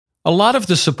A lot of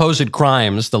the supposed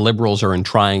crimes the liberals are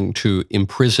trying to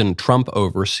imprison Trump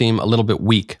over seem a little bit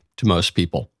weak to most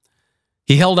people.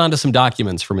 He held on to some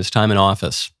documents from his time in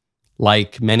office,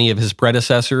 like many of his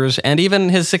predecessors and even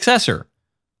his successor,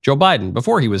 Joe Biden,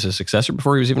 before he was his successor,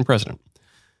 before he was even president.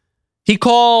 He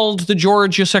called the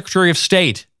Georgia Secretary of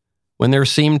State when there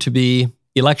seemed to be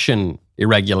election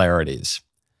irregularities.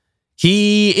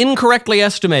 He incorrectly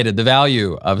estimated the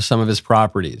value of some of his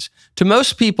properties. To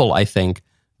most people, I think,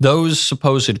 those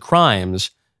supposed crimes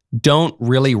don't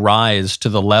really rise to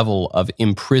the level of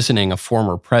imprisoning a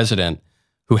former president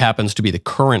who happens to be the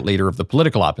current leader of the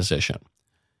political opposition.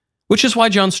 Which is why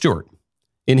Jon Stewart,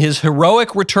 in his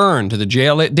heroic return to the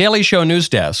Daily Show news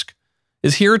desk,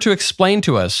 is here to explain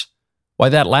to us why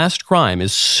that last crime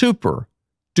is super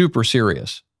duper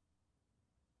serious.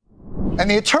 And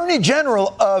the Attorney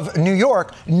General of New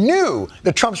York knew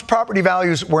that Trump's property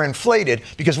values were inflated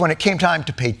because when it came time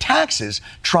to pay taxes,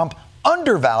 Trump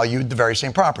undervalued the very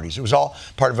same properties. It was all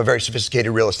part of a very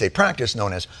sophisticated real estate practice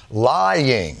known as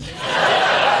lying.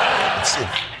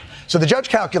 So the judge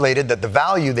calculated that the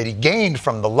value that he gained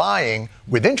from the lying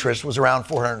with interest was around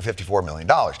 $454 million.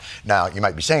 Now, you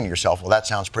might be saying to yourself, well, that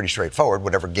sounds pretty straightforward.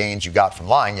 Whatever gains you got from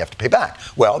lying, you have to pay back.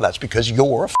 Well, that's because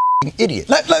you're a idiot.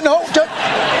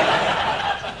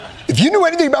 If you knew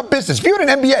anything about business, if you had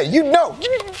an MBA, you'd know.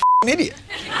 You're an idiot.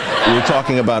 We're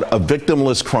talking about a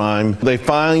victimless crime. They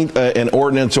find an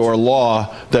ordinance or a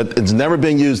law that has never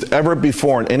been used ever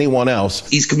before in anyone else.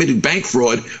 He's committed bank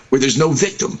fraud where there's no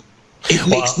victim. It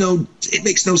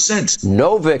makes no sense.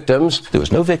 No victims. There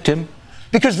was no victim.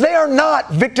 Because they are not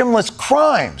victimless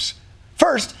crimes.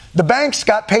 First, the banks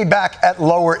got paid back at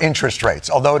lower interest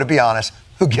rates, although, to be honest,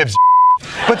 who gives a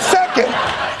But second,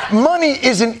 money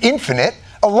isn't infinite.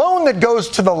 A loan that goes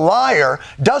to the liar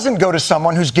doesn't go to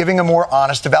someone who's giving a more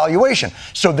honest evaluation.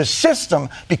 So the system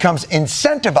becomes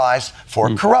incentivized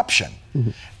for corruption.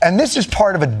 And this is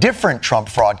part of a different Trump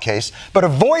fraud case, but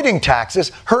avoiding taxes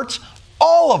hurts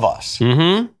all of us.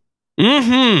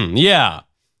 Yeah.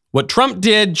 What Trump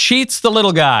did cheats the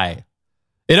little guy.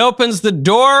 It opens the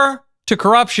door to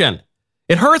corruption.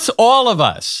 It hurts all of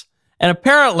us. And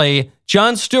apparently,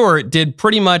 Jon Stewart did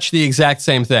pretty much the exact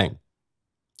same thing.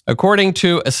 According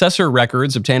to assessor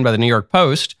records obtained by the New York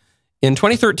Post, in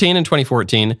 2013 and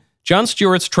 2014, Jon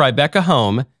Stewart's Tribeca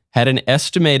home had an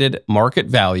estimated market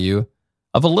value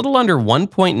of a little under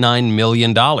 $1.9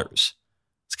 million. It's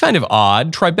kind of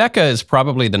odd. Tribeca is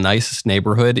probably the nicest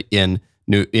neighborhood in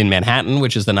Manhattan,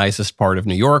 which is the nicest part of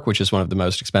New York, which is one of the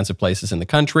most expensive places in the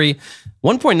country.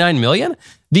 $1.9 million?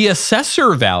 The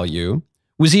assessor value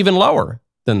was even lower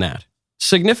than that,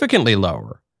 significantly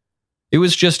lower. It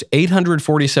was just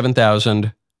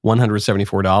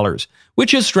 $847,174,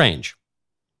 which is strange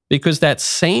because that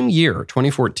same year,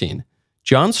 2014,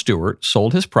 Jon Stewart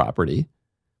sold his property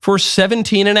for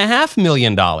 $17.5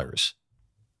 million. It's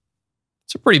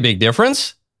a pretty big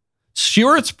difference.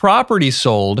 Stewart's property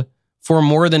sold for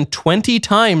more than 20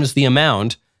 times the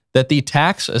amount that the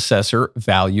tax assessor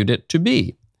valued it to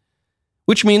be,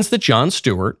 which means that Jon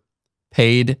Stewart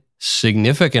paid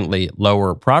significantly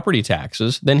lower property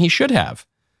taxes than he should have,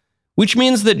 which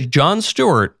means that Jon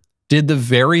Stewart did the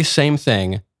very same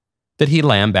thing that he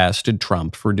lambasted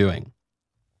Trump for doing,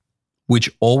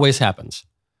 which always happens.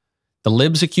 The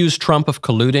libs accused Trump of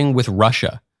colluding with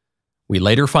Russia. We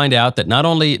later find out that not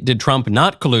only did Trump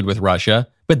not collude with Russia,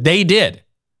 but they did.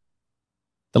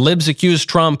 The libs accused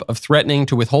Trump of threatening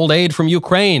to withhold aid from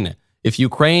Ukraine if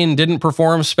Ukraine didn't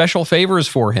perform special favors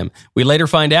for him. We later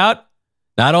find out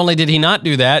not only did he not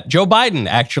do that, Joe Biden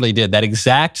actually did that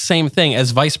exact same thing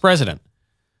as vice president.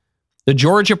 The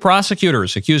Georgia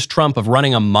prosecutors accused Trump of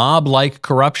running a mob-like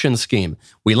corruption scheme.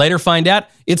 We later find out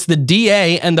it's the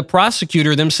DA and the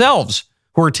prosecutor themselves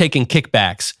who are taking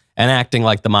kickbacks and acting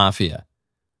like the mafia.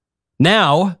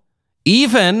 Now,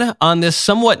 even on this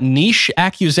somewhat niche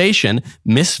accusation,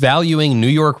 misvaluing New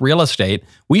York real estate,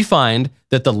 we find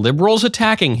that the liberals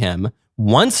attacking him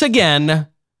once again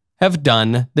have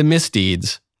done the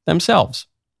misdeeds themselves.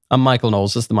 I'm Michael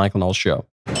Knowles. This is The Michael Knowles Show.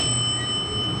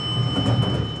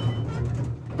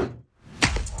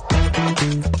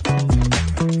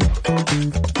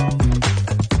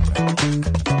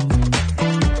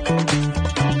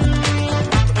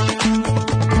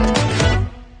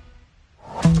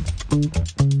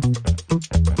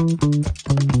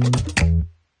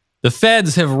 The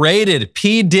feds have raided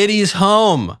P. Diddy's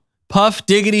home. Puff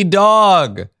Diggity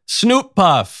Dog. Snoop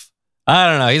Puff. I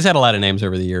don't know. He's had a lot of names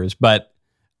over the years, but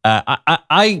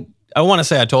I want to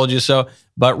say I told you so.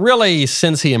 But really,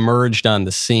 since he emerged on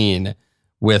the scene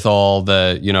with all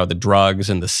the, the drugs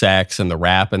and the sex and the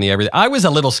rap and the everything, I was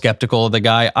a little skeptical of the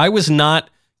guy. I was not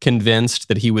convinced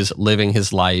that he was living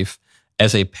his life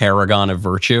as a paragon of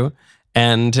virtue.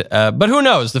 And but who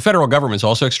knows? The federal government's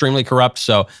also extremely corrupt.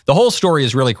 So the whole story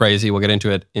is really crazy. We'll get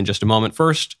into it in just a moment.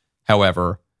 First,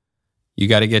 however, you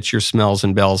got to get your Smells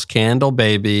and Bells candle,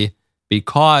 baby,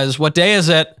 because what day is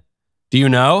it? Do you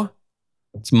know?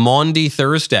 It's Maundy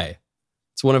Thursday.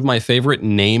 It's one of my favorite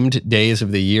named days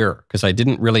of the year because I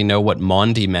didn't really know what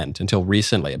Maundy meant until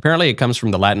recently. Apparently, it comes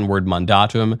from the Latin word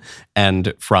mandatum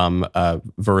and from a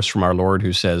verse from our Lord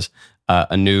who says,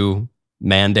 a new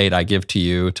mandate I give to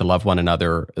you to love one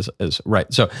another is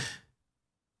right. So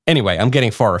anyway, I'm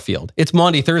getting far afield. It's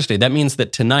Maundy Thursday. That means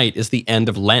that tonight is the end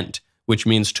of Lent, which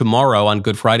means tomorrow on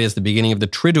Good Friday is the beginning of the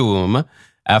Triduum.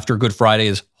 After Good Friday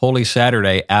is Holy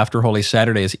Saturday. After Holy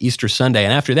Saturday is Easter Sunday.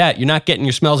 And after that, you're not getting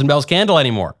your Smells and Bells candle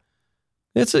anymore.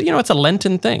 It's a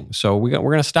Lenten thing. So we're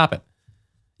going to stop it.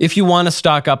 If you want to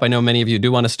stock up, I know many of you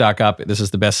do want to stock up. This is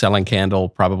the best-selling candle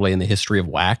probably in the history of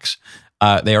wax.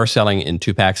 They are selling in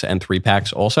 2-packs and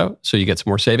 3-packs also, so you get some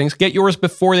more savings. Get yours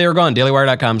before they are gone.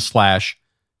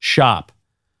 DailyWire.com/shop.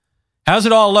 How's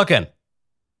it all looking?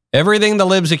 Everything the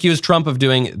libs accused Trump of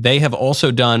doing, they have also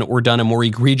done or done a more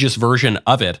egregious version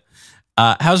of it.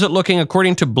 How's it looking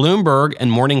according to Bloomberg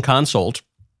and Morning Consult?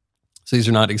 So these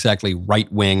are not exactly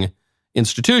right-wing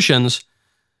institutions.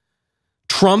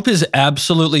 Trump is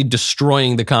absolutely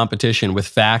destroying the competition with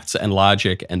facts and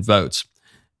logic and votes.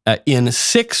 In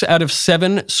 6 out of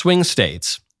 7 swing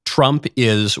states, Trump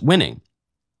is winning.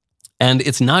 And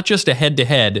it's not just a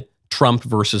head-to-head Trump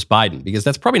versus Biden, because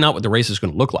that's probably not what the race is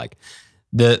going to look like.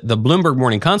 The Bloomberg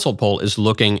Morning Consult poll is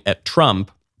looking at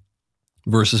Trump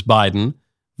versus Biden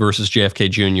versus JFK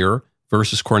Jr.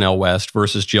 versus Cornel West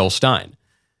versus Jill Stein.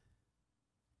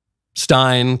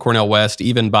 Stein, Cornel West,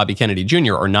 even Bobby Kennedy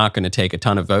Jr. are not going to take a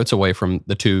ton of votes away from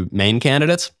the two main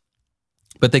candidates,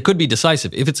 but they could be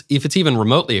decisive. If it's even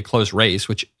remotely a close race,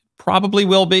 which probably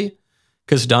will be,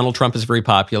 because Donald Trump is very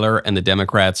popular and the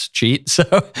Democrats cheat. So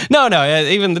no,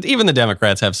 even the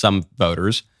Democrats have some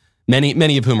voters.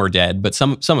 Many of whom are dead, but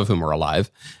some of whom are alive.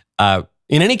 In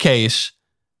any case,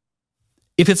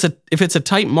 if it's a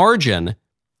tight margin,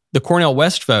 the Cornel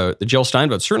West vote, the Jill Stein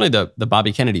vote, certainly the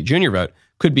Bobby Kennedy Jr. vote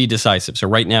could be decisive. So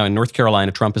right now in North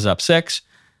Carolina, Trump is up 6.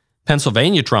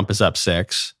 Pennsylvania, Trump is up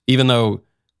 6, even though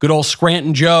good old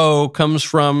Scranton Joe comes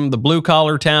from the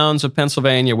blue-collar towns of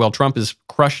Pennsylvania. Well, Trump is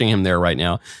crushing him there right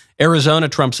now. Arizona,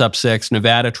 Trump's up 6.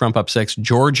 Nevada, Trump up 6.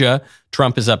 Georgia,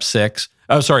 Trump is up 6.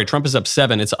 Oh, sorry, Trump is up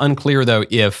 7. It's unclear, though,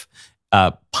 if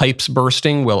pipes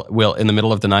bursting will in the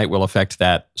middle of the night will affect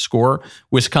that score.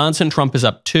 Wisconsin, Trump is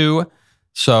up 2.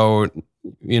 So,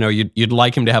 you'd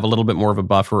like him to have a little bit more of a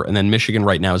buffer. And then Michigan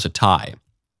right now is a tie.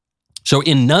 So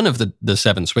in none of the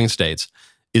 7 swing states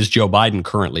is Joe Biden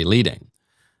currently leading.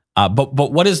 But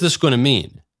what is this going to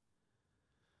mean?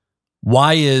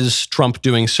 Why is Trump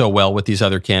doing so well with these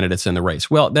other candidates in the race?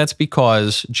 Well, that's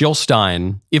because Jill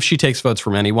Stein, if she takes votes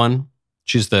from anyone,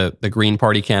 she's the Green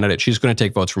Party candidate, she's going to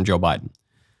take votes from Joe Biden.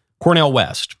 Cornel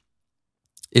West,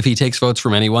 if he takes votes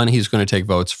from anyone, he's going to take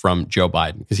votes from Joe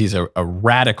Biden because he's a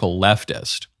radical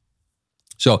leftist.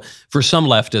 So for some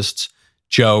leftists,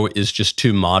 Joe is just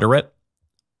too moderate.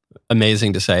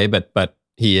 Amazing to say, but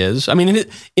he is. I mean,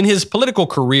 in his political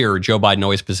career, Joe Biden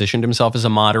always positioned himself as a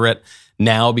moderate.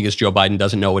 Now, because Joe Biden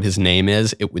doesn't know what his name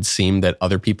is, it would seem that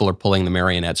other people are pulling the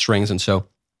marionette strings. And so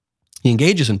he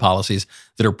engages in policies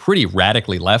that are pretty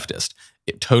radically leftist,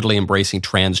 totally embracing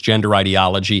transgender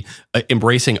ideology,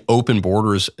 embracing open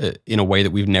borders in a way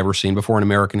that we've never seen before in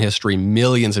American history,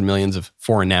 millions and millions of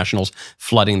foreign nationals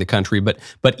flooding the country. But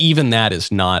even that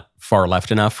is not far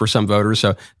left enough for some voters.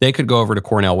 So they could go over to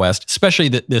Cornel West, especially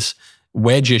this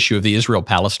wedge issue of the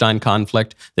Israel-Palestine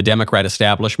conflict. The Democrat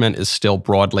establishment is still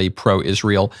broadly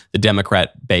pro-Israel. The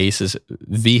Democrat base is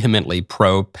vehemently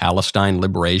pro-Palestine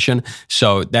liberation.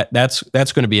 So that's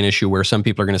going to be an issue where some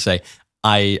people are going to say,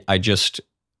 I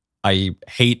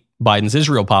hate Biden's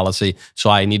Israel policy, so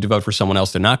I need to vote for someone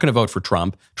else. They're not going to vote for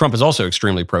Trump. Trump is also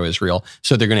extremely pro-Israel,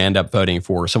 so they're going to end up voting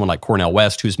for someone like Cornel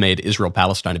West, who's made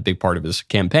Israel-Palestine a big part of his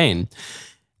campaign.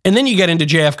 And then you get into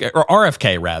JFK, or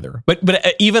RFK rather.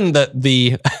 But even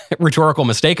the rhetorical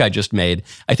mistake I just made,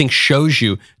 I think shows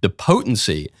you the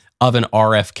potency of an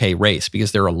RFK race,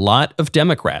 because there are a lot of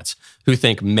Democrats who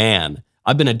think, man,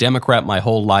 I've been a Democrat my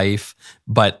whole life,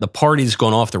 but the party's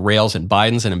gone off the rails and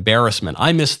Biden's an embarrassment.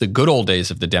 I miss the good old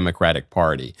days of the Democratic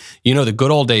Party. The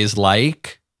good old days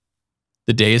like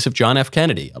the days of John F.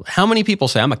 Kennedy. How many people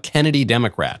say, I'm a Kennedy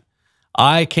Democrat?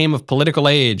 I came of political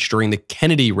age during the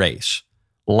Kennedy race.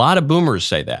 A lot of boomers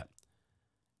say that.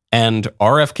 And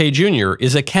RFK Jr.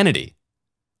 is a Kennedy.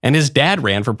 And his dad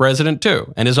ran for president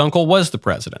too. And his uncle was the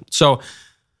president. So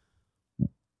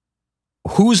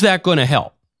Who's that going to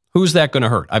help? Who's that going to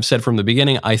hurt? I've said from the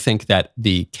beginning, I think that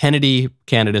the Kennedy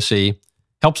candidacy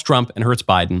helps Trump and hurts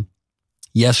Biden.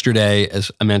 Yesterday,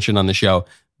 as I mentioned on the show,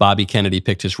 Bobby Kennedy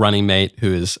picked his running mate,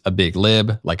 who is a big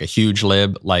lib, like a huge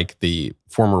lib, like the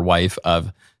former wife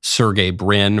of Sergey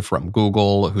Brin from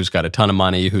Google, who's got a ton of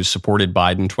money, who's supported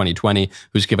Biden 2020,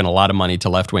 who's given a lot of money to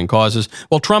left-wing causes.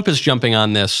 Well, Trump is jumping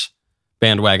on this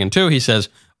bandwagon too. He says,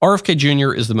 RFK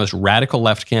Jr. is the most radical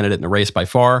left candidate in the race by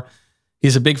far.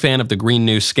 He's a big fan of the Green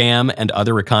New scam and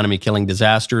other economy-killing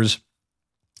disasters.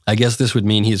 I guess this would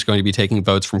mean he's going to be taking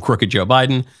votes from crooked Joe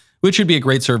Biden, which would be a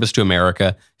great service to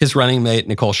America. His running mate,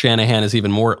 Nicole Shanahan, is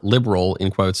even more liberal, in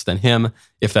quotes, than him,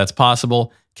 if that's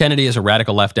possible. Kennedy is a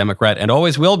radical left Democrat and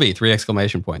always will be, 3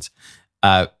 exclamation points.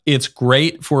 It's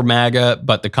great for MAGA,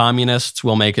 but the communists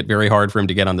will make it very hard for him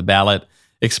to get on the ballot.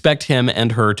 Expect him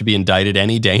and her to be indicted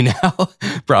any day now,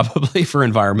 probably for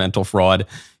environmental fraud.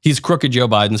 He's crooked Joe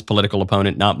Biden's political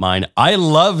opponent, not mine. I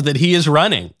love that he is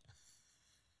running.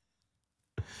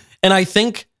 And I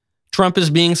think Trump is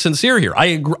being sincere here.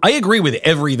 I agree with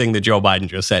everything that Joe Biden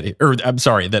just said, or I'm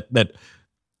sorry, that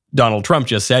Donald Trump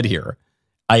just said here.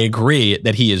 I agree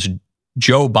that he is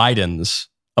Joe Biden's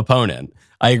opponent.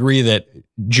 I agree that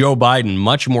Joe Biden,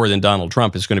 much more than Donald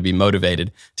Trump, is going to be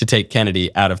motivated to take Kennedy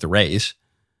out of the race.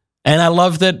 And I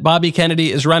love that Bobby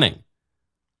Kennedy is running,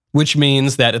 which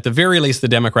means that at the very least, the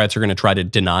Democrats are going to try to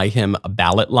deny him a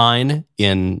ballot line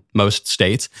in most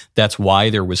states. That's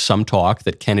why there was some talk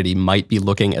that Kennedy might be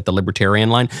looking at the libertarian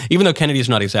line. Even though Kennedy is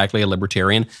not exactly a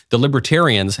libertarian, the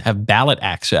libertarians have ballot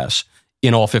access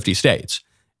in all 50 states.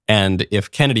 And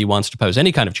if Kennedy wants to pose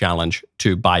any kind of challenge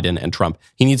to Biden and Trump,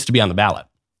 he needs to be on the ballot.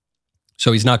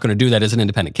 So he's not going to do that as an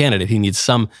independent candidate. He needs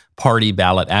some party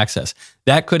ballot access.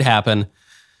 That could happen.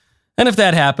 And if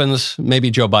that happens, maybe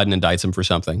Joe Biden indicts him for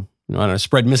something. I don't know,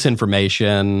 spread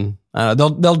misinformation.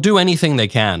 They'll do anything they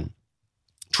can.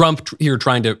 Trump here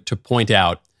trying to point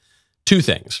out two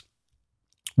things.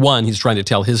 One, he's trying to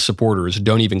tell his supporters,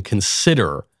 don't even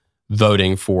consider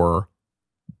voting for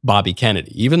Bobby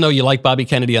Kennedy. Even though you like Bobby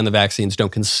Kennedy on the vaccines,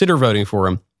 don't consider voting for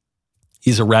him.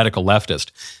 He's a radical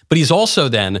leftist. But he's also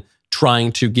then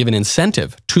trying to give an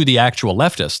incentive to the actual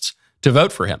leftists to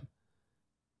vote for him.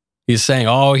 He's saying,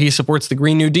 oh, he supports the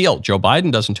Green New Deal. Joe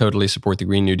Biden doesn't totally support the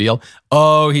Green New Deal.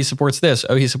 Oh, he supports this.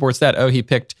 Oh, he supports that. Oh, he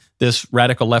picked this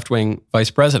radical left-wing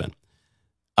vice president.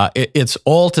 It's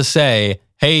all to say,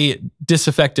 hey,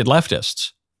 disaffected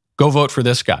leftists, go vote for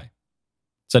this guy.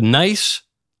 It's a nice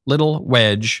little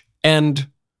wedge, and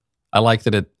I like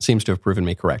that it seems to have proven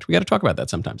me correct. We got to talk about that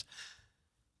sometimes.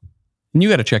 And you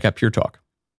got to check out Pure Talk.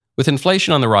 With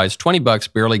inflation on the rise,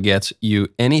 $20 barely gets you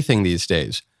anything these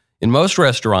days. In most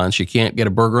restaurants, you can't get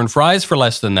a burger and fries for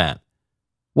less than that.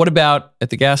 What about at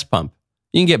the gas pump?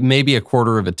 You can get maybe a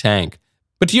quarter of a tank.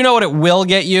 But do you know what it will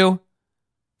get you?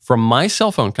 From my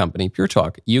cell phone company, Pure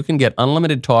Talk, you can get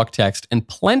unlimited talk, text, and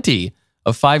plenty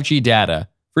of 5G data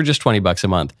for just $20 a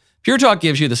month. Pure Talk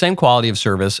gives you the same quality of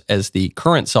service as the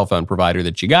current cell phone provider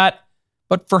that you got,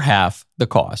 but for half the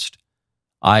cost.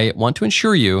 I want to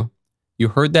ensure you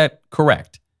heard that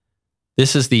correct.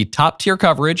 This is the top-tier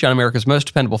coverage on America's most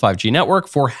dependable 5G network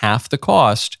for half the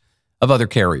cost of other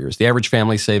carriers. The average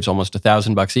family saves almost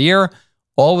 $1,000 a year,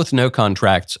 all with no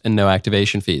contracts and no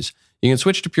activation fees. You can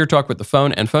switch to Pure Talk with the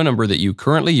phone and phone number that you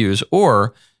currently use,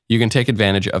 or you can take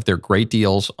advantage of their great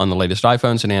deals on the latest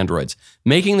iPhones and Androids,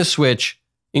 making the switch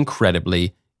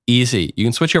incredibly easy. You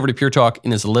can switch over to Pure Talk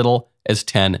in as little as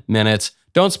 10 minutes.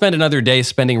 Don't spend another day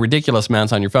spending ridiculous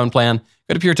amounts on your phone plan.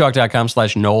 Go to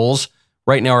puretalk.com/Knowles.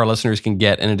 Right now, our listeners can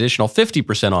get an additional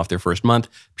 50% off their first month.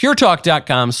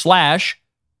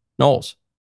 puretalk.com/Knowles.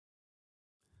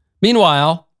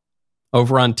 Meanwhile,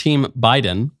 over on Team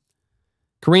Biden,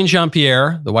 Karine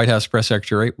Jean-Pierre, the White House press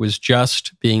secretary, was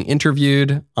just being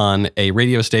interviewed on a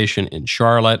radio station in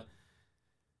Charlotte.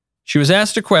 She was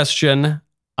asked a question.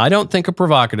 I don't think a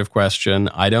provocative question.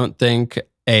 I don't think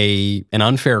an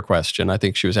unfair question. I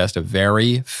think she was asked a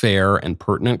very fair and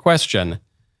pertinent question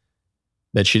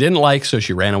that she didn't like, so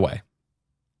she ran away.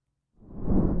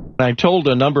 I told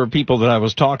a number of people that I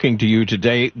was talking to you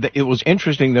today that it was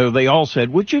interesting, though. They all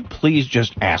said, would you please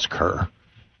just ask her,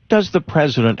 does the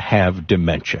president have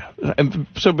dementia? And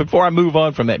so before I move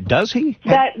on from that, does he?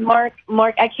 Mark,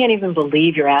 I can't even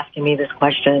believe you're asking me this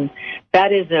question.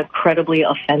 That is an incredibly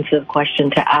offensive question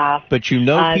to ask. But you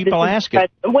know people ask it.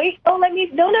 Wait, no.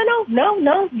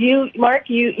 Mark,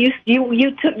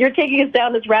 you're taking us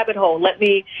down this rabbit hole. Let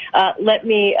me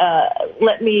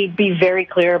be very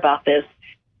clear about this.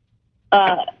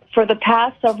 For the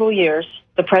past several years,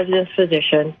 the president's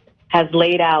physician has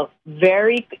laid out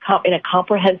in a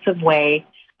comprehensive way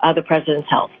the president's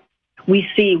health. we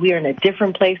see we are in a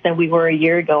different place than we were a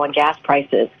year ago on gas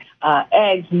prices,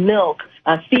 eggs, milk,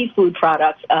 seafood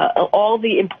products, all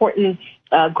the important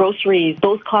groceries.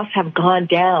 Those costs have gone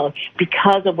down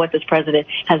because of what this president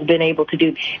has been able to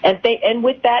do. And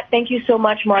with that, thank you so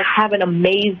much, Mark. Have an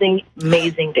amazing,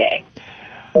 amazing day.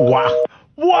 Wow.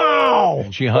 Wow.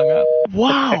 And she hung up.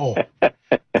 Wow.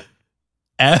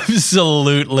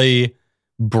 Absolutely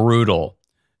brutal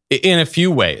in a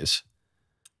few ways.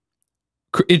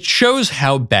 It shows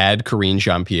how bad Karine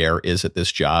Jean-Pierre is at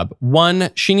this job. One,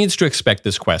 she needs to expect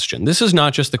this question. This is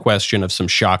not just the question of some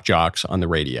shock jocks on the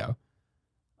radio.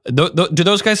 Do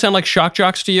those guys sound like shock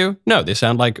jocks to you? No, they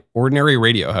sound like ordinary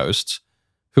radio hosts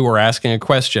who are asking a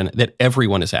question that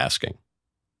everyone is asking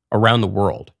around the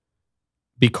world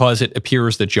because it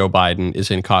appears that Joe Biden is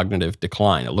in cognitive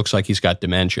decline. It looks like he's got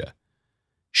dementia.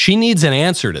 She needs an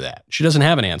answer to that. She doesn't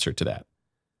have an answer to that.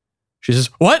 She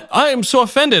says, "What? I am so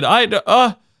offended.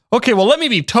 Okay, well, let me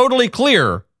be totally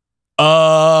clear."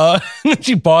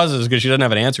 She pauses because she doesn't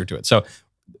have an answer to it. So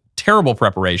terrible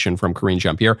preparation from Karine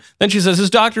Jean-Pierre. Then she says, his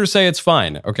doctors say it's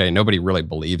fine. Okay, nobody really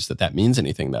believes that that means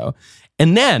anything, though.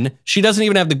 And then she doesn't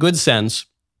even have the good sense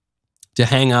to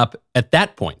hang up at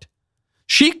that point.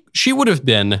 She would have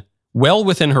been well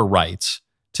within her rights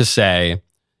to say,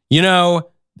 you know,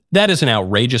 that is an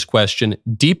outrageous question,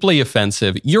 deeply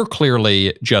offensive. You're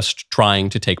clearly just trying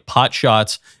to take pot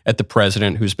shots at the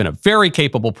president, who's been a very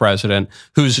capable president,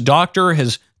 whose doctor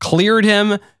has cleared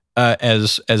him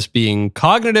as being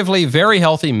cognitively very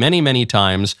healthy many, many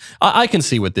times. I can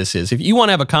see what this is. If you want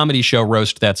to have a comedy show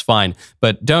roast, that's fine,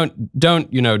 but don't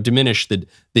diminish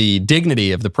the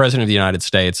dignity of the president of the United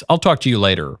States. I'll talk to you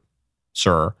later,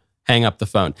 sir. Hang up the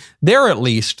phone. There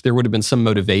would have been some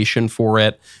motivation for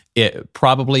it.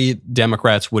 Probably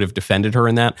Democrats would have defended her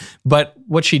in that. But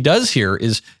what she does here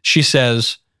is she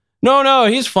says, no,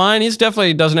 he's fine. He's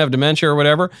definitely doesn't have dementia or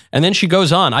whatever. And then she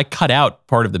goes on. I cut out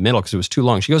part of the middle because it was too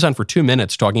long. She goes on for 2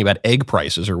 minutes talking about egg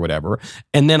prices or whatever.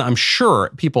 And then I'm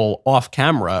sure people off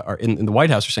camera or in the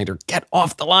White House are saying to her, get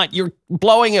off the line. You're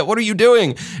blowing it. What are you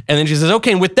doing? And then she says,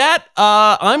 okay, and with that,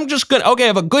 I'm just going to, okay,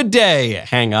 have a good day.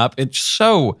 Hang up. It's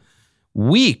so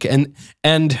weak. And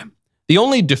the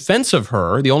only defense of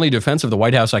her, the only defense of the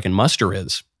White House I can muster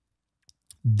is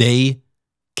they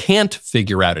can't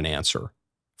figure out an answer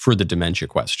for the dementia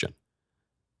question.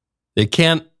 They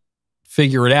can't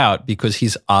figure it out because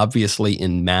he's obviously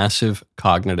in massive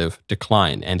cognitive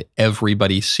decline and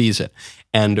everybody sees it.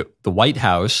 And the White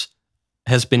House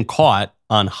has been caught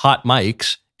on hot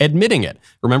mics admitting it.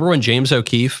 Remember when James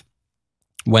O'Keefe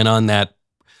went on that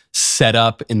set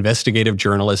up investigative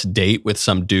journalist date with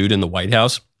some dude in the White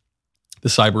House, the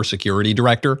cybersecurity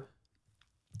director?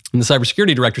 And the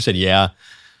cybersecurity director said, yeah,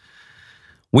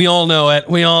 we all know it.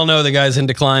 We all know the guy's in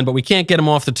decline, but we can't get him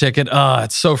off the ticket.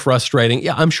 It's so frustrating.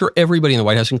 Yeah, I'm sure everybody in the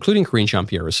White House, including Karine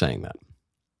Jean-Pierre, is saying that.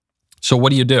 So what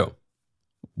do you do?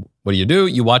 What do?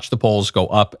 You watch the polls go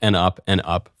up and up and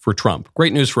up for Trump.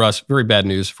 Great news for us, very bad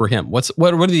news for him. What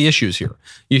are the issues here?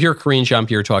 You hear Karine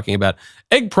Jean-Pierre talking about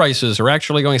egg prices are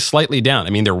actually going slightly down. I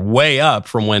mean, they're way up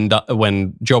from when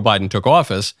Joe Biden took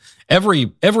office.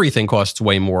 Everything costs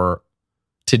way more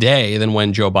today than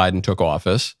when Joe Biden took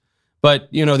office.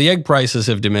 But, the egg prices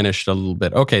have diminished a little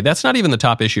bit. Okay, that's not even the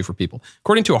top issue for people.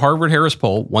 According to a Harvard-Harris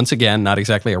poll, once again, not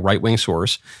exactly a right-wing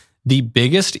source, the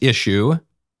biggest issue,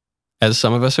 as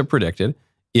some of us have predicted,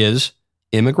 is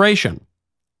immigration.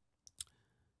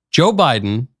 Joe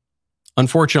Biden,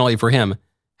 unfortunately for him,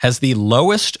 has the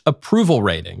lowest approval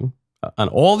rating on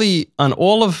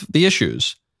all of the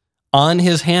issues on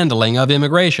his handling of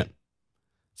immigration.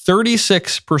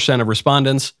 36% of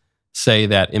respondents say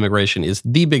that immigration is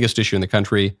the biggest issue in the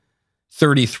country.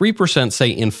 33%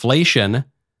 say inflation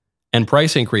and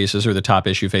price increases are the top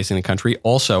issue facing the country.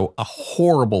 Also, a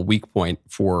horrible weak point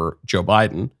for Joe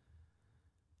Biden.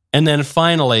 And then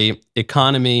finally,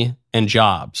 economy and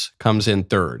jobs comes in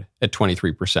third at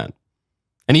 23%.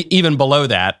 And even below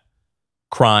that,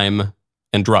 crime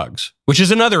and drugs, which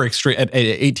is another extreme at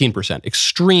 18%,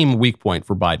 extreme weak point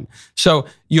for Biden. So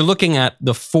you're looking at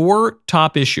the 4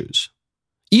 top issues,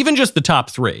 even just the top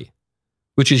 3,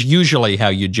 which is usually how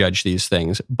you judge these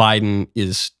things. Biden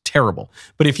is terrible.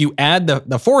 But if you add the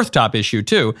 4th top issue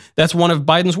too, that's one of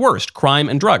Biden's worst, crime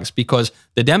and drugs, because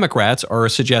the Democrats are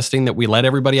suggesting that we let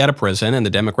everybody out of prison, and the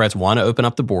Democrats want to open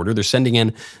up the border. They're sending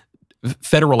in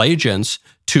federal agents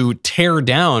to tear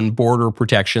down border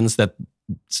protections that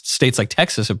states like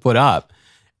Texas have put up.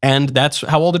 And that's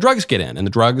how all the drugs get in. And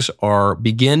the drugs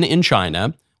begin in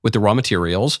China with the raw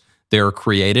materials. They're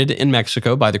created in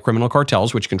Mexico by the criminal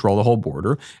cartels, which control the whole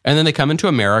border. And then they come into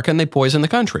America and they poison the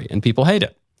country, and people hate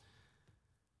it.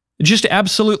 Just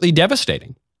absolutely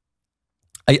devastating.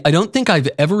 I don't think I've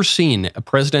ever seen a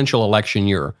presidential election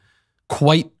year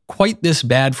quite this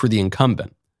bad for the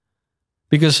incumbent.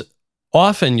 Because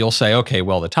often you'll say, okay,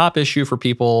 well, the top issue for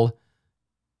people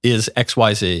is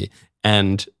XYZ,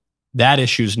 and that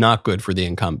issue is not good for the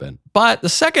incumbent. But the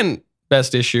second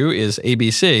best issue is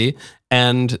ABC,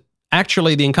 and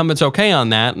actually the incumbent's okay on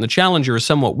that, and the challenger is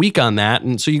somewhat weak on that,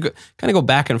 and so you kind of go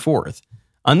back and forth.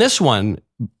 On this one,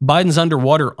 Biden's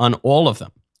underwater on all of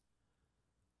them.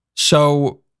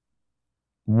 So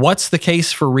what's the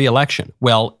case for re-election?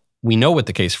 Well, we know what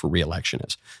the case for re-election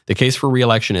is. The case for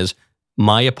re-election is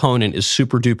my opponent is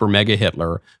super duper mega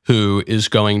Hitler who is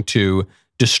going to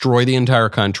destroy the entire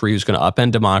country, who's going to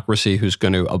upend democracy, who's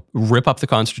going to rip up the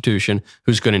Constitution,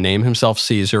 who's going to name himself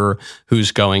Caesar,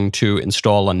 who's going to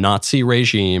install a Nazi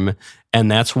regime.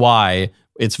 And that's why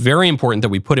it's very important that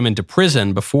we put him into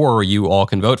prison before you all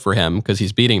can vote for him, because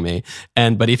he's beating me.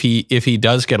 But if he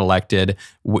does get elected,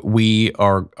 we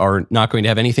are not going to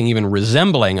have anything even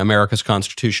resembling America's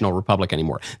constitutional republic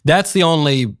anymore. That's the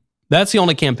only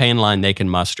campaign line they can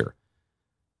muster.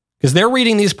 Because they're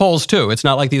reading these polls too. It's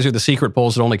not like these are the secret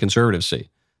polls that only conservatives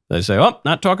see. They say, oh,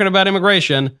 not talking about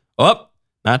immigration. Oh,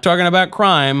 not talking about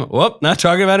crime. Oh, not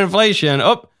talking about inflation.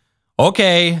 Oh,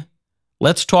 okay.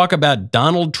 Let's talk about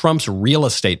Donald Trump's real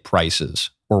estate prices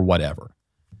or whatever.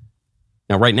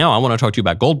 Now, right now, I want to talk to you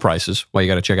about gold prices. Well, you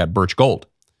got to check out Birch Gold.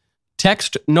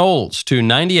 Text Knowles to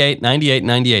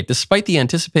 989898. Despite the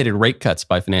anticipated rate cuts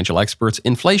by financial experts,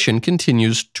 inflation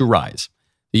continues to rise.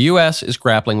 The U.S. is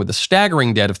grappling with a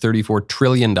staggering debt of $34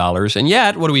 trillion, and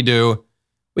yet, what do?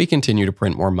 We continue to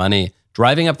print more money,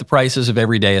 driving up the prices of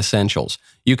everyday essentials.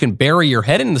 You can bury your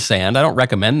head in the sand. I don't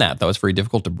recommend that, though. It's very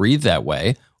difficult to breathe that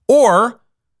way. Or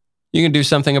you can do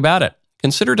something about it.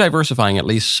 Consider diversifying at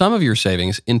least some of your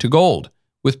savings into gold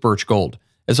with Birch Gold.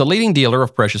 As a leading dealer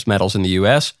of precious metals in the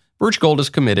U.S., Birch Gold is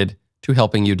committed to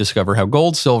helping you discover how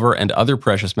gold, silver, and other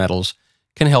precious metals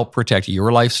can help protect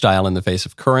your lifestyle in the face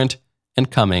of current and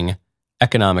coming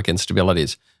economic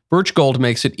instabilities. Birch Gold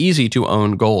makes it easy to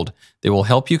own gold. They will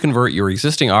help you convert your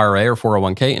existing IRA or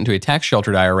 401k into a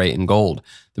tax-sheltered IRA in gold.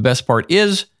 The best part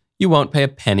is you won't pay a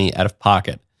penny out of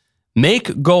pocket.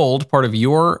 Make gold part of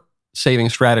your saving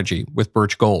strategy with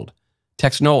Birch Gold.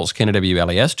 Text Knowles,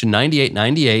 K-N-W-L-E-S, to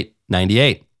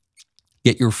 989898.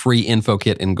 Get your free info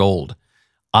kit in gold.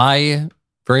 I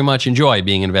very much enjoy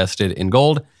being invested in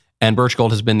gold, and Birch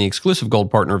Gold has been the exclusive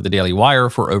gold partner of the Daily Wire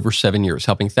for over 7 years,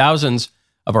 helping thousands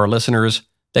of our listeners.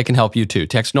 They can help you too.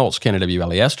 Text Knowles,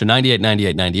 K-N-W-L-E-S, to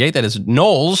 989898. That is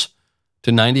Knowles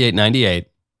to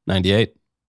 989898.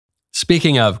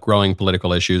 Speaking of growing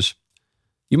political issues,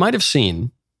 you might have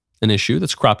seen an issue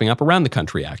that's cropping up around the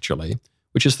country, actually,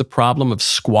 which is the problem of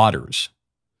squatters.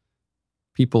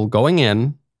 People going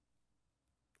in,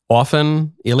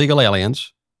 often illegal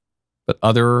aliens, but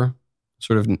other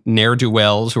sort of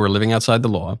ne'er-do-wells who are living outside the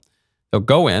law. They'll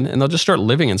go in and they'll just start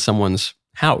living in someone's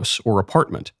house or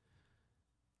apartment.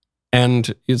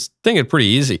 And you think it pretty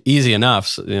easy enough.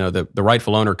 So, the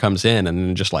rightful owner comes in and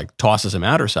then just like tosses him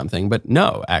out or something. But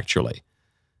no, actually.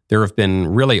 There have been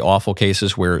really awful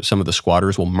cases where some of the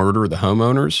squatters will murder the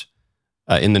homeowners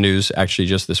in the news actually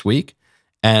just this week.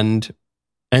 And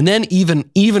then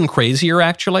even crazier,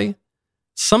 actually,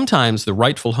 sometimes the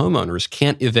rightful homeowners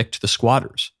can't evict the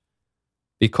squatters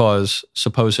because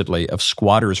supposedly of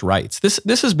squatters' rights.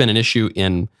 This has been an issue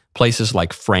in places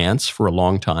like France for a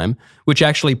long time, which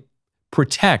actually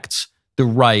protects the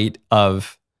right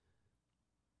of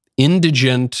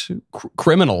indigent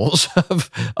criminals,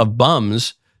 of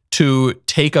bums, to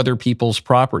take other people's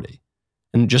property.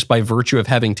 And just by virtue of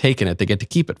having taken it, they get to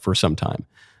keep it for some time.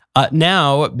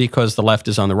 Now, because the left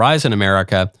is on the rise in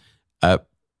America,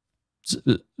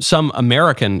 some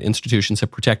American institutions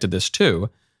have protected this too.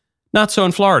 Not so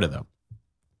in Florida, though.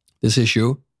 This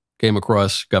issue came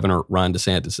across Governor Ron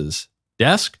DeSantis'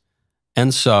 desk.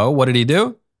 And so what did he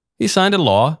do? He signed a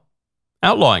law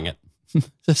outlawing it.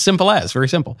 As simple as, very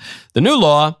simple. The new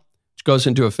law, which goes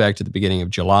into effect at the beginning of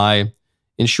July,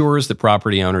 ensures that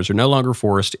property owners are no longer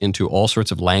forced into all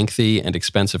sorts of lengthy and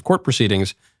expensive court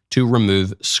proceedings to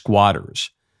remove squatters.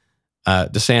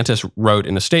 DeSantis wrote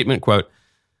in a statement, quote,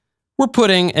 "We're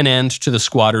putting an end to the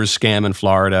squatters scam in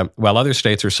Florida. While other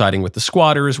states are siding with the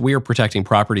squatters, we are protecting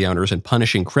property owners and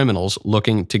punishing criminals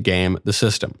looking to game the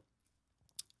system."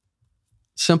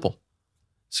 Simple.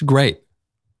 It's great.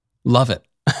 Love it.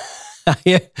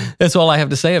 That's all I have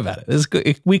to say about it. It's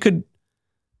good.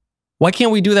 Why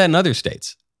can't we do that in other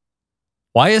states?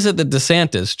 Why is it that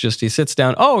DeSantis he sits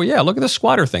down, oh yeah, look at the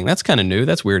squatter thing. That's kind of new.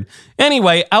 That's weird.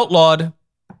 Anyway, outlawed.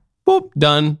 Boop,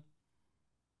 done.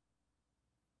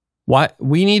 Why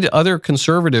we need other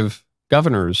conservative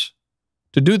governors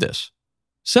to do this.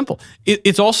 Simple.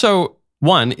 It's also,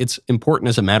 one, it's important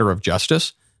as a matter of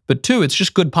justice, but two, it's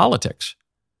just good politics.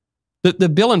 The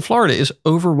bill in Florida is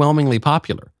overwhelmingly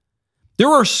popular. There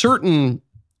are certain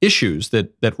issues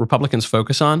that Republicans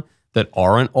focus on that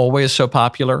aren't always so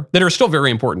popular, that are still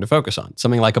very important to focus on.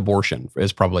 Something like abortion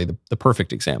is probably the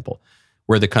perfect example,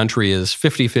 where the country is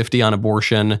 50-50 on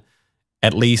abortion,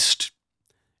 at least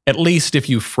if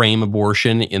you frame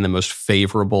abortion in the most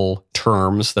favorable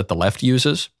terms that the left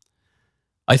uses.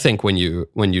 I think when you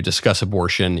discuss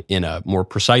abortion in a more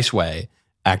precise way,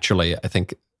 actually, I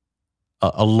think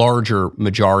a larger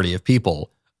majority of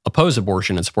people oppose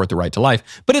abortion and support the right to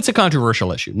life. But it's a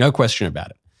controversial issue, no question about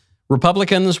it.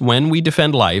 Republicans, when we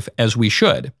defend life, as we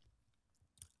should,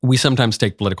 we sometimes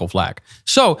take political flack.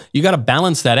 So you got to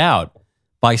balance that out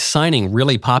by signing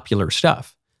really popular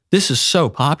stuff. This is so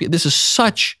popular. This is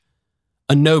such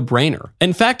a no-brainer.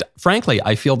 In fact, frankly,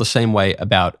 I feel the same way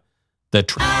about the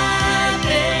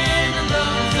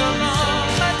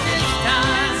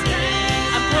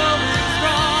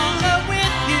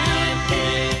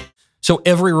So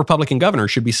every Republican governor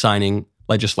should be signing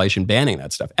legislation banning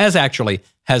that stuff, as actually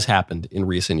has happened in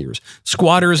recent years.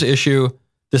 Squatters issue,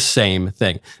 the same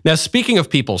thing. Now, speaking of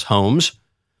people's homes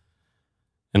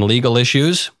and legal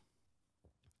issues,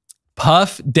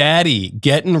 Puff Daddy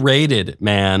getting raided,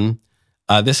 man.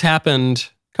 This happened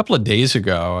a couple of days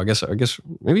ago. I guess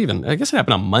it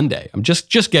happened on Monday. I'm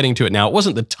just getting to it now. It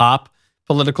wasn't the top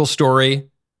political story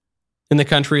in the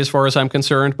country as far as I'm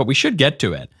concerned, but we should get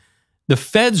to it. The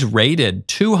feds raided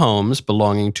 2 homes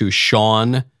belonging to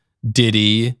Sean,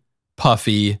 Diddy,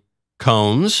 Puffy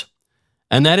Combs,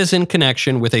 and that is in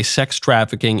connection with a sex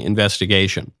trafficking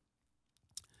investigation.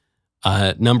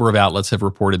 A number of outlets have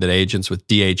reported that agents with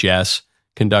DHS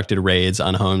conducted raids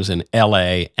on homes in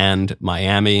LA and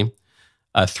Miami.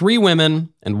 3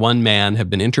 women and 1 man have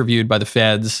been interviewed by the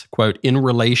feds, quote, in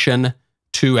relation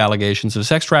to allegations of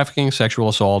sex trafficking, sexual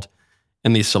assault,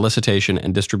 and the solicitation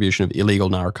and distribution of illegal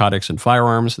narcotics and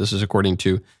firearms. This is according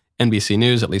to NBC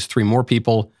News. At least 3 more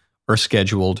people are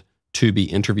scheduled to be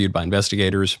interviewed by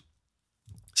investigators.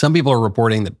 Some people are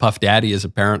reporting that Puff Daddy is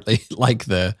apparently like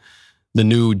the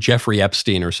new Jeffrey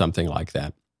Epstein or something like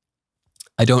that.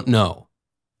 I don't know.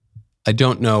 I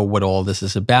don't know what all this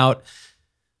is about.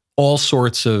 All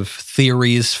sorts of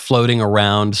theories floating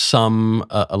around, some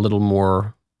a little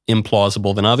more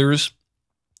implausible than others.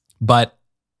 But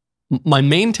my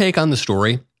main take on the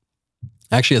story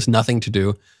actually has nothing to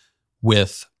do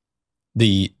with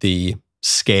the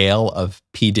scale of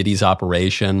P. Diddy's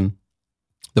operation,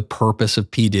 the purpose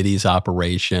of P. Diddy's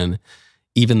operation,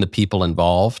 even the people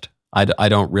involved. I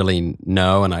don't really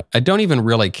know, and I don't even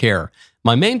really care.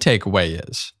 My main takeaway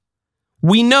is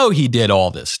we know he did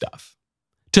all this stuff.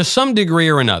 To some degree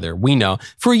or another, we know.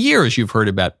 For years, you've heard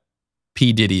about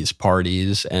P. Diddy's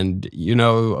parties, and you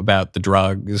know about the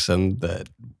drugs and the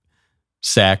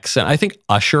sex. And I think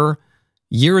Usher,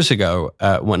 years ago,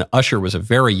 when Usher was a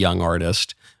very young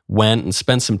artist, went and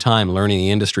spent some time learning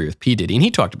the industry with P. Diddy. And he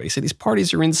talked about it. He said, these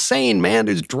parties are insane, man.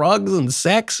 There's drugs and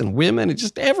sex and women and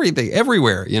just everything,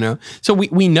 everywhere, you know? So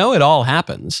we know it all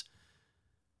happens.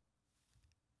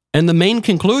 And the main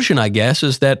conclusion, I guess,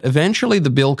 is that eventually the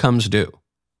bill comes due.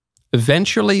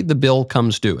 Eventually the bill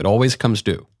comes due. It always comes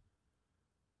due.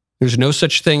 There's no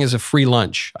such thing as a free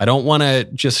lunch. I don't want to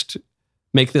just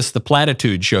make this the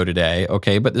platitude show today,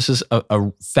 okay? But this is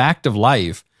a fact of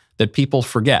life that people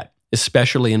forget,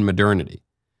 especially in modernity.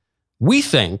 We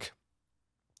think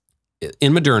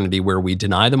in modernity, where we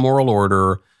deny the moral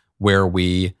order, where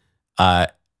we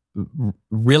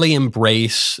really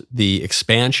embrace the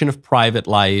expansion of private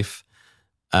life,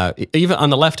 even on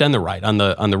the left and the right. On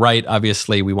the right,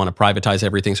 obviously, we want to privatize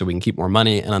everything so we can keep more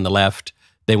money, and on the left,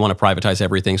 they want to privatize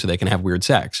everything so they can have weird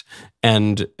sex.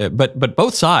 And but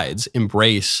both sides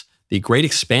embrace the great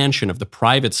expansion of the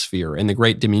private sphere and the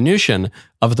great diminution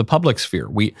of the public sphere.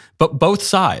 But both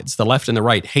sides, the left and the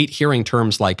right, hate hearing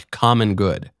terms like common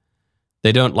good.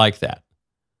 They don't like that.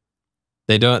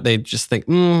 They just think,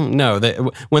 no.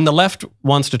 When the left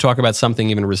wants to talk about something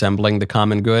even resembling the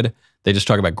common good, they just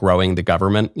talk about growing the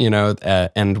government, you know,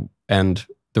 and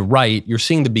the right, you're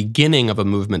seeing the beginning of a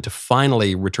movement to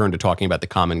finally return to talking about the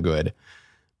common good.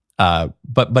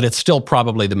 But it's still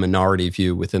probably the minority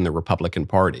view within the Republican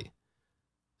Party.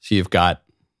 So you've got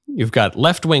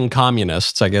left-wing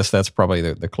communists. I guess that's probably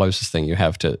the closest thing you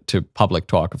have to public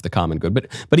talk of the common good.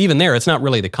 But even there, it's not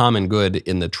really the common good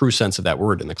in the true sense of that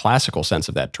word, in the classical sense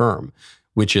of that term,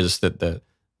 which is that the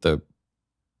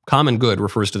common good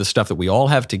refers to the stuff that we all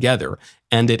have together,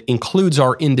 and it includes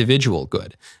our individual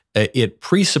good. it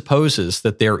presupposes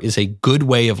that there is a good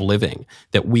way of living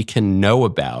that we can know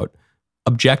about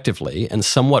objectively and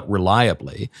somewhat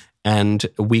reliably, and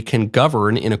we can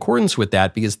govern in accordance with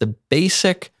that, because the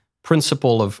basic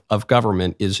principle of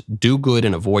government is do good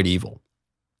and avoid evil.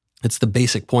 It's the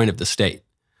basic point of the state.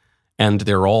 And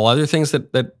there are all other things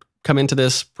that come into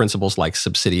this, principles like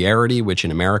subsidiarity, which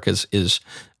in America is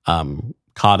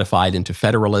codified into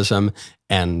federalism,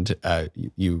 and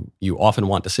you often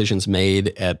want decisions made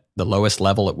at the lowest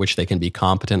level at which they can be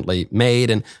competently made.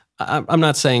 And I'm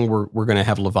not saying we're going to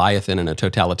have Leviathan in a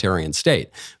totalitarian state,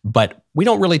 but we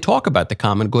don't really talk about the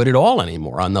common good at all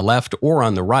anymore on the left or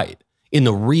on the right, in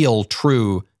the real,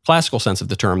 true, classical sense of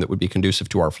the term that would be conducive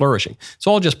to our flourishing. It's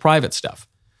all just private stuff.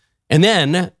 And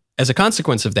then, as a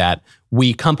consequence of that,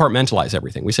 we compartmentalize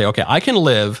everything. We say, okay, I can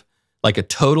live like a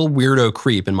total weirdo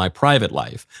creep in my private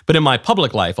life, but in my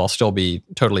public life, I'll still be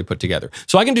totally put together.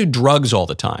 So I can do drugs all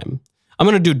the time. I'm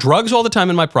going to do drugs all the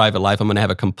time in my private life. I'm going to have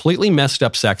a completely messed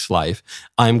up sex life.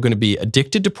 I'm going to be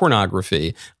addicted to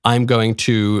pornography. I'm going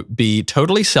to be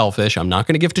totally selfish. I'm not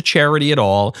going to give to charity at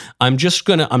all. I'm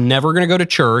never going to go to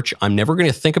church. I'm never going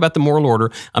to think about the moral order.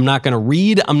 I'm not going to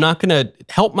read. I'm not going to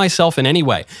help myself in any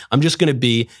way. I'm just going to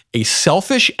be a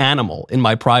selfish animal in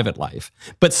my private life.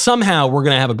 But somehow we're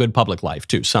going to have a good public life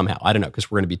too. Somehow. I don't know, because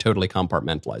we're going to be totally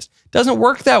compartmentalized. Doesn't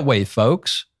work that way,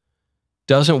 folks.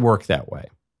 Doesn't work that way.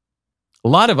 A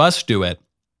lot of us do it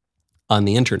on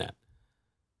the internet.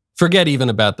 Forget even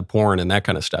about the porn and that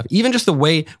kind of stuff. Even just the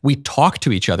way we talk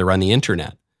to each other on the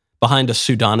internet behind a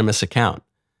pseudonymous account.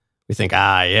 We think, all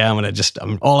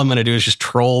I'm going to do is just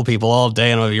troll people all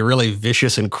day, and I'm going to be really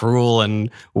vicious and cruel and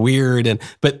weird.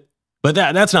 But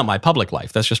that's not my public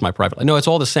life. That's just my private life. No, it's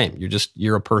all the same.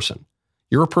 You're a person.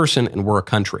 You're a person, and we're a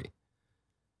country.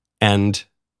 And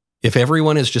if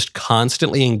everyone is just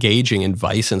constantly engaging in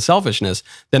vice and selfishness,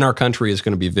 then our country is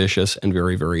going to be vicious and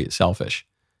very, very selfish.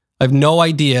 I have no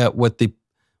idea what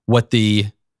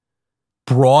the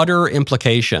broader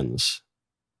implications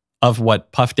of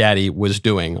what Puff Daddy was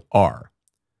doing are.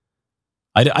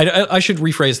 I should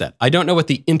rephrase that. I don't know what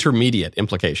the intermediate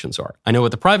implications are. I know what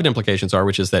the private implications are,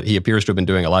 which is that he appears to have been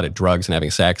doing a lot of drugs and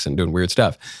having sex and doing weird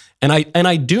stuff. And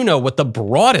I do know what the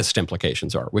broadest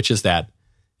implications are, which is that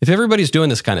if everybody's doing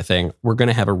this kind of thing, we're going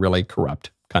to have a really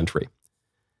corrupt country.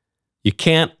 You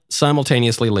can't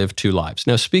simultaneously live two lives.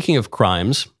 Now, speaking of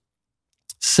crimes,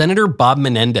 Senator Bob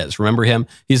Menendez, remember him?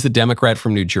 He's the Democrat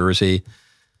from New Jersey.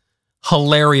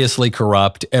 Hilariously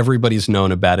corrupt. Everybody's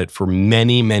known about it for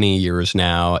many, many years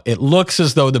now. It looks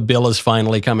as though the bill is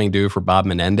finally coming due for Bob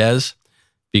Menendez,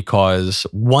 because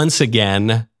once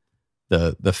again,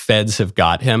 the feds have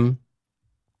got him.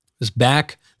 It was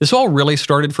back. This all really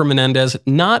started for Menendez,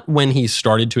 not when he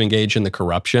started to engage in the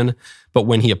corruption, but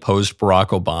when he opposed Barack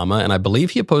Obama. And I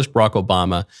believe he opposed Barack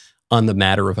Obama on the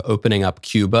matter of opening up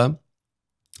Cuba.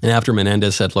 And after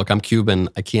Menendez said, look, I'm Cuban,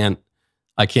 I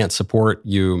can't support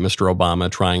you, Mr. Obama,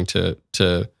 trying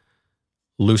to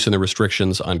loosen the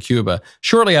restrictions on Cuba.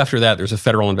 Shortly after that, there's a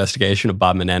federal investigation of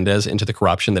Bob Menendez into the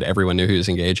corruption that everyone knew he was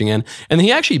engaging in. And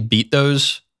he actually beat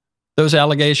those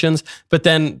allegations, but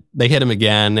then they hit him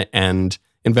again, and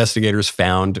investigators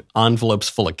found envelopes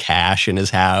full of cash in his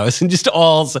house, and just a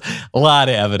lot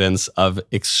of evidence of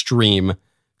extreme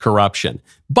corruption.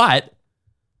 But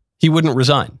he wouldn't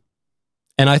resign.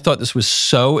 And I thought this was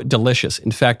so delicious.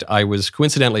 In fact, I was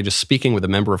coincidentally just speaking with a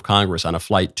member of Congress on a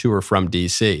flight to or from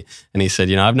D.C. And he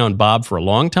said, I've known Bob for a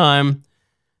long time.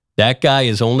 That guy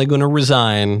is only going to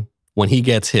resign when he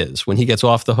gets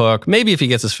off the hook. Maybe if he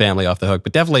gets his family off the hook,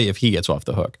 but definitely if he gets off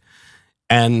the hook.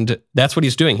 And that's what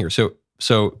he's doing here.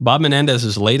 So Bob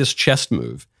Menendez's latest chess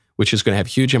move, which is going to have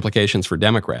huge implications for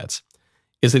Democrats,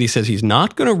 is that he says he's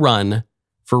not going to run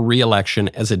for re-election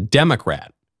as a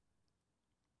Democrat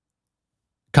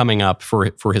coming up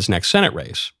for his next Senate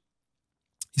race.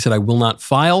 He said, I will not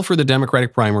file for the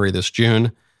Democratic primary this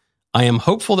June. I am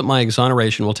hopeful that my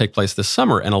exoneration will take place this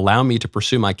summer and allow me to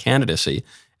pursue my candidacy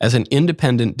as an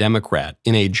independent Democrat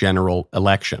in a general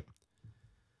election.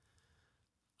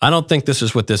 I don't think this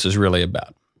is what this is really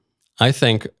about. I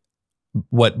think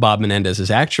what Bob Menendez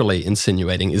is actually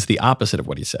insinuating is the opposite of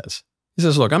what he says. He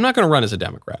says, look, I'm not going to run as a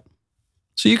Democrat,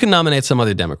 so you can nominate some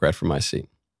other Democrat for my seat.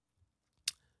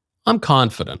 I'm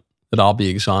confident that I'll be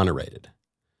exonerated,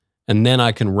 and then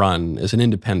I can run as an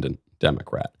independent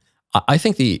Democrat. I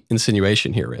think the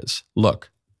insinuation here is, look,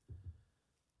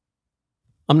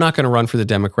 I'm not going to run for the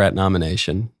Democrat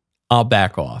nomination. I'll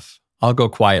back off. I'll go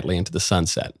quietly into the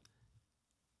sunset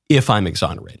if I'm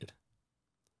exonerated.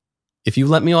 If you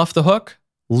let me off the hook,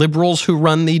 liberals who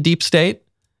run the deep state,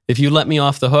 if you let me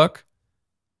off the hook,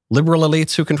 liberal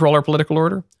elites who control our political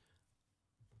order,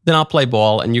 then I'll play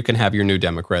ball and you can have your new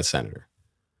Democrat senator.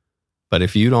 But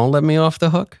if you don't let me off the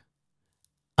hook,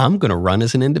 I'm going to run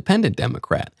as an independent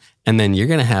Democrat. And then you're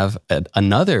going to have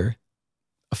another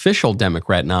official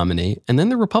Democrat nominee, and then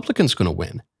the Republican's going to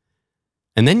win.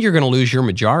 And then you're going to lose your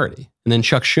majority. And then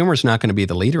Chuck Schumer's not going to be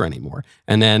the leader anymore.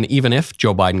 And then even if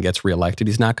Joe Biden gets reelected,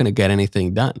 he's not going to get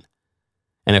anything done.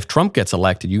 And if Trump gets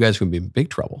elected, you guys are going to be in big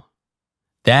trouble.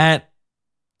 I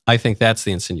think that's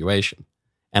the insinuation.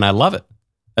 And I love it.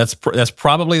 That's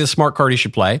probably the smart card he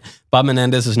should play. Bob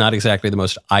Menendez is not exactly the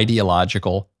most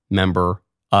ideological member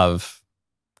of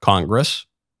Congress,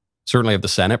 certainly of the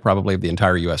Senate, probably of the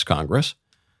entire U.S. Congress.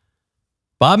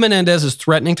 Bob Menendez is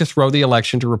threatening to throw the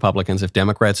election to Republicans if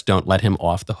Democrats don't let him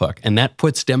off the hook. And that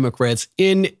puts Democrats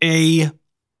in a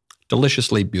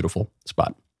deliciously beautiful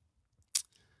spot.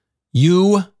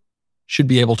 You should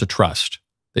be able to trust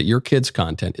that your kids'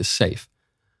 content is safe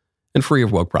and free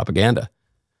of woke propaganda.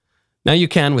 Now you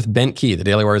can with Bent Key, the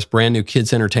Daily Wire's brand new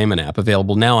kids entertainment app,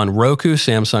 available now on Roku,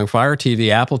 Samsung Fire TV,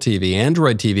 Apple TV,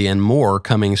 Android TV, and more,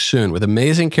 coming soon. With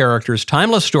amazing characters,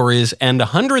 timeless stories, and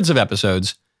hundreds of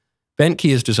episodes, Bent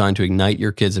Key is designed to ignite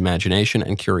your kids' imagination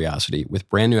and curiosity with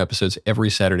brand new episodes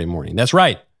every Saturday morning. That's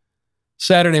right.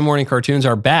 Saturday morning cartoons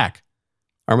are back.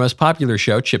 Our most popular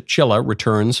show, Chip Chilla,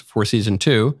 returns for season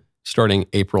 2, starting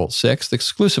April 6th,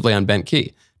 exclusively on Bent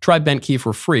Key. Try Bent Key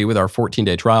for free with our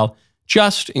 14-day trial.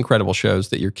 Just incredible shows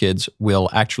that your kids will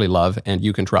actually love and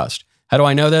you can trust. How do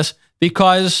I know this?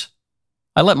 Because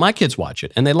I let my kids watch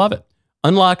it and they love it.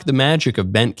 Unlock the magic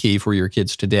of Bent Key for your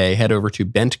kids today. Head over to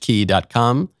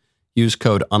bentkey.com. Use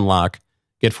code UNLOCK.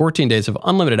 Get 14 days of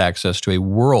unlimited access to a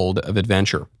world of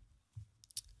adventure.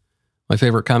 My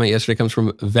favorite comment yesterday comes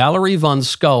from Valerie Von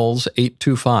Skulls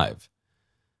 825,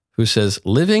 who says,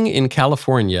 living in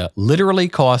California literally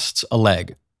costs a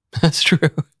leg. That's true.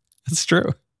 That's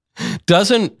true.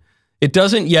 It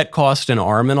doesn't yet cost an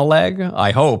arm and a leg.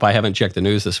 I hope. I haven't checked the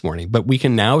news this morning, but we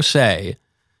can now say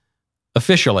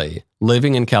officially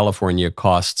living in California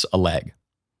costs a leg.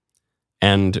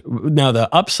 And now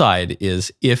the upside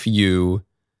is if you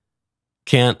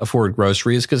can't afford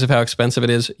groceries because of how expensive it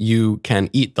is, you can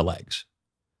eat the legs.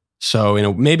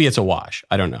 So, maybe it's a wash.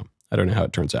 I don't know. I don't know how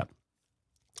it turns out.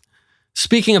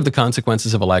 Speaking of the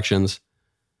consequences of elections,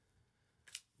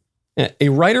 a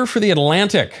writer for The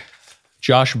Atlantic,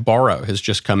 Josh Barrow, has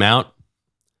just come out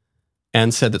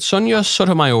and said that Sonia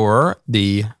Sotomayor,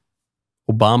 the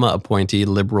Obama appointee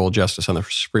liberal justice on the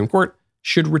Supreme Court,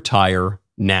 should retire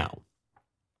now.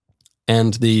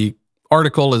 And the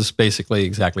article is basically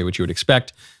exactly what you would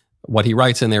expect. What he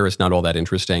writes in there is not all that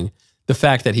interesting. The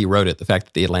fact that he wrote it, the fact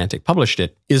that The Atlantic published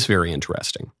it, is very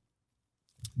interesting.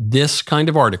 This kind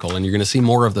of article, and you're going to see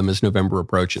more of them as November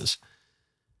approaches,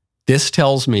 this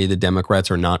tells me the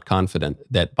Democrats are not confident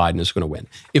that Biden is going to win.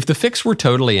 If the fix were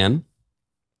totally in,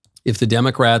 if the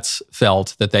Democrats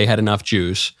felt that they had enough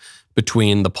juice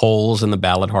between the polls and the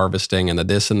ballot harvesting and the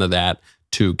this and the that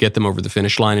to get them over the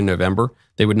finish line in November,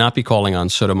 they would not be calling on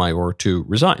Sotomayor to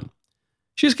resign.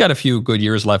 She's got a few good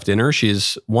years left in her.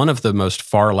 She's one of the most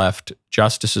far-left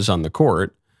justices on the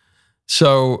court.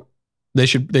 So they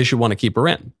should want to keep her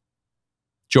in.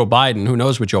 Joe Biden, who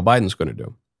knows what Joe Biden's going to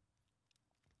do?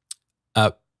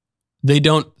 They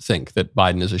don't think that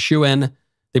Biden is a shoo-in.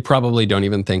 They probably don't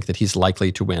even think that he's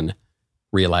likely to win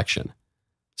re-election.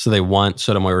 So they want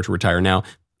Sotomayor to retire now.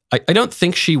 I don't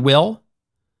think she will.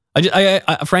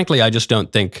 Frankly, I just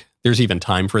don't think there's even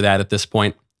time for that at this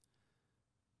point.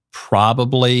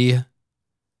 Probably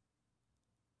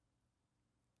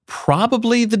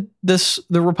the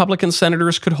Republican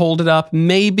senators could hold it up.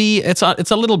 Maybe it's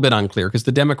a little bit unclear because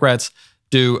the Democrats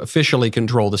do officially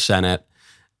control the Senate,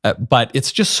 but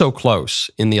it's just so close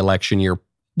in the election year.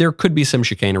 There could be some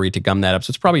chicanery to gum that up,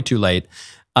 so it's probably too late.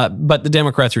 But the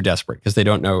Democrats are desperate because they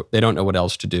don't know what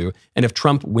else to do. And if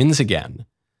Trump wins again,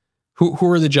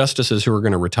 who are the justices who are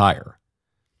going to retire?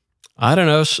 I don't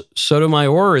know.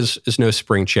 Sotomayor is no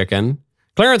spring chicken.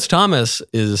 Clarence Thomas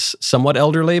is somewhat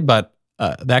elderly, but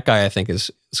that guy I think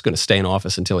is going to stay in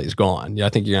office until he's gone. I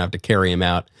think you're going to have to carry him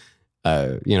out,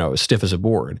 as stiff as a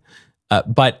board.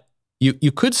 But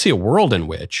you could see a world in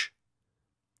which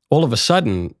all of a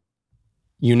sudden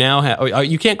you now have,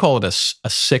 you can't call it a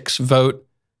 6-vote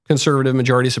conservative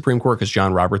majority Supreme Court because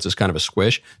John Roberts is kind of a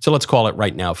squish. So let's call it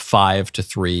right now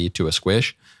 5-3 to a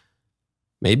squish.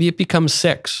 Maybe it becomes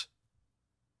 6.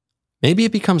 Maybe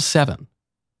it becomes 7.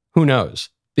 Who knows?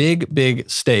 Big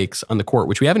stakes on the court,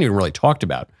 which we haven't even really talked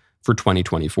about for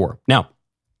 2024. Now,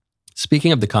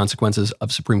 speaking of the consequences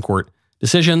of Supreme Court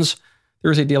decisions,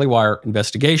 there is a Daily Wire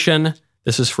investigation.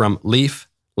 This is from Leif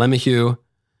Lemahue.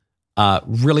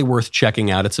 Really worth checking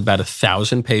out. It's about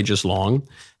 1,000 pages long.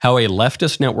 How a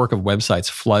leftist network of websites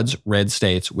floods red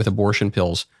states with abortion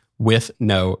pills with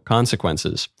no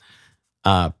consequences.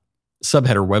 Subheader: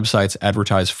 websites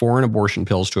advertise foreign abortion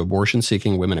pills to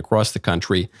abortion-seeking women across the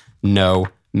country, no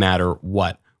matter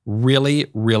what. Really,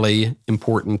 really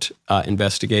important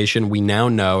investigation. We now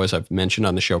know, as I've mentioned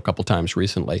on the show a couple times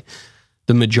recently,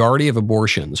 the majority of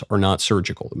abortions are not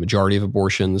surgical. The majority of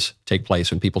abortions take place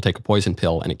when people take a poison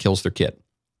pill and it kills their kid.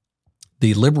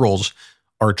 The liberals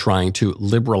are trying to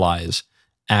liberalize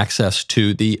access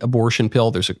to the abortion pill.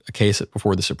 There's a case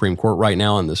before the Supreme Court right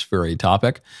now on this very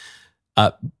topic.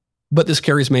 But this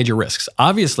carries major risks.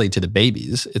 Obviously, to the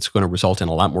babies, it's going to result in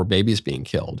a lot more babies being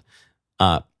killed.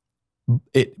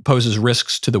 It poses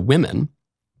risks to the women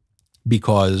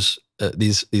because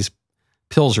these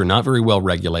pills are not very well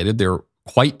regulated. They're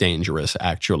quite dangerous,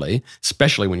 actually,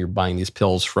 especially when you're buying these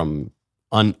pills from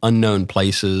unknown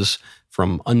places,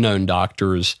 from unknown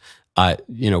doctors.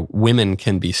 Women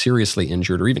can be seriously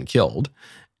injured or even killed.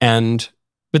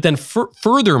 But then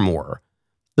furthermore,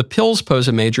 the pills pose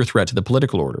a major threat to the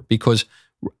political order because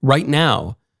right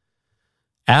now,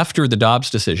 after the Dobbs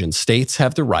decision, states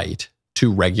have the right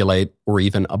to regulate or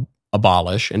even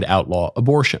abolish and outlaw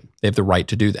abortion. They have the right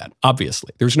to do that,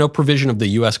 obviously. There's no provision of the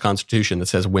U.S. Constitution that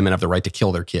says women have the right to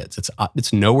kill their kids.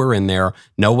 It's nowhere in there.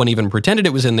 No one even pretended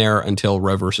it was in there until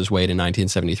Roe versus Wade in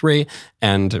 1973,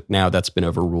 and now that's been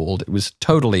overruled. It was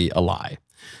totally a lie.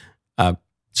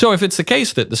 So if it's the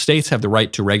case that the states have the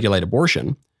right to regulate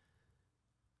abortion,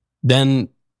 then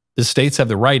the states have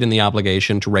the right and the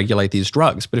obligation to regulate these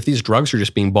drugs. But if these drugs are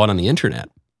just being bought on the internet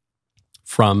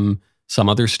from some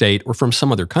other state or from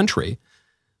some other country,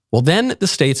 well, then the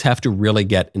states have to really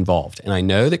get involved. And I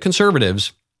know that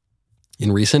conservatives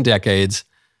in recent decades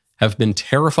have been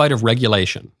terrified of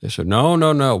regulation. They said, no,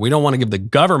 we don't want to give the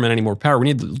government any more power.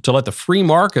 We need to let the free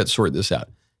market sort this out.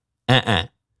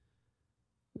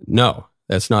 No,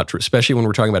 that's not true, especially when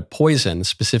we're talking about poison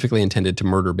specifically intended to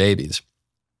murder babies,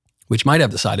 which might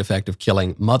have the side effect of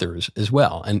killing mothers as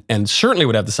well, and certainly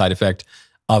would have the side effect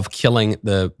of killing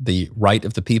the right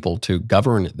of the people to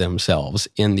govern themselves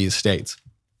in these states.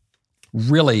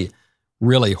 Really,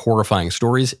 really horrifying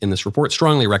stories in this report.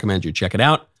 Strongly recommend you check it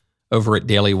out over at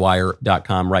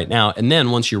dailywire.com right now. And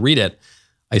then once you read it,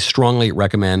 I strongly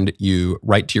recommend you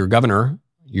write to your governor,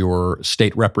 your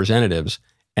state representatives,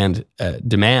 and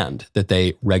demand that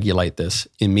they regulate this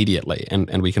immediately.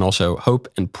 And we can also hope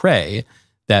and pray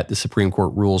that the Supreme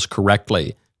Court rules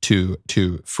correctly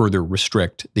to further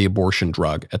restrict the abortion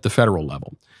drug at the federal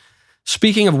level.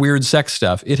 Speaking of weird sex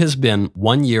stuff, it has been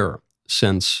 1 year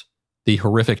since the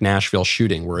horrific Nashville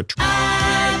shooting where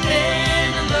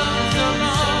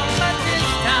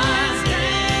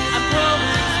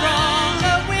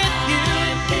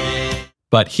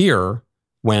But here,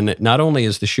 when not only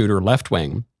is the shooter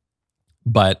left-wing,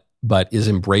 but is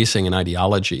embracing an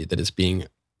ideology that is being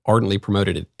ardently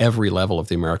promoted at every level of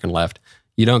the American left,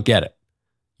 you don't get it.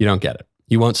 You don't get it.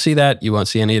 You won't see that. You won't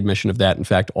see any admission of that. In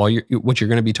fact, what you're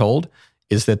going to be told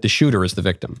is that the shooter is the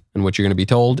victim. And what you're going to be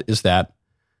told is that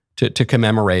to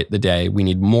commemorate the day, we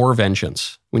need more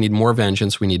vengeance. We need more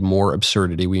vengeance. We need more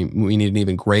absurdity. We need an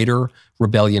even greater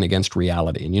rebellion against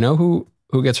reality. And you know who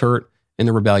gets hurt in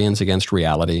the rebellions against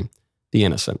reality? The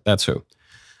innocent. That's who.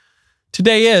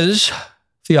 Today is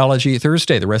Theology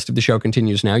Thursday. The rest of the show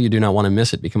continues now. You do not want to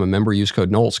miss it. Become a member. Use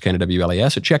code Knowles,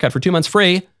 KNWLAS, at checkout for 2 months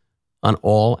free on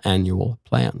all annual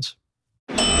plans.